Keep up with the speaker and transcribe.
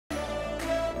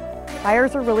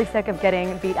Buyers are really sick of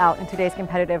getting beat out in today's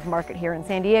competitive market here in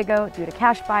San Diego due to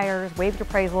cash buyers, waived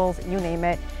appraisals, you name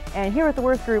it. And here at the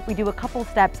Werth Group, we do a couple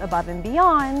steps above and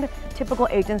beyond typical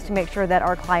agents to make sure that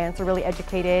our clients are really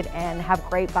educated and have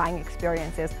great buying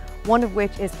experiences. One of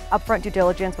which is upfront due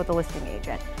diligence with the listing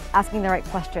agent, asking the right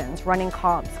questions, running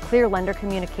comps, clear lender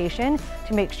communication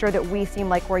to make sure that we seem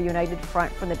like we're a united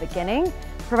front from the beginning,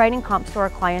 providing comps to our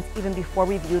clients even before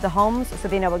we view the homes so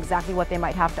they know exactly what they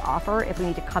might have to offer if we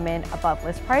need to come in above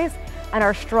list price. And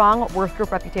our strong Werth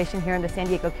Group reputation here in the San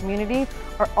Diego community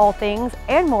are all things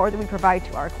and more that we provide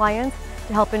to our clients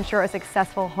to help ensure a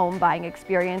successful home buying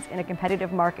experience in a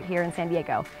competitive market here in San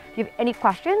Diego. If you have any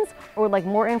questions or would like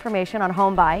more information on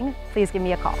home buying, please give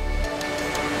me a call.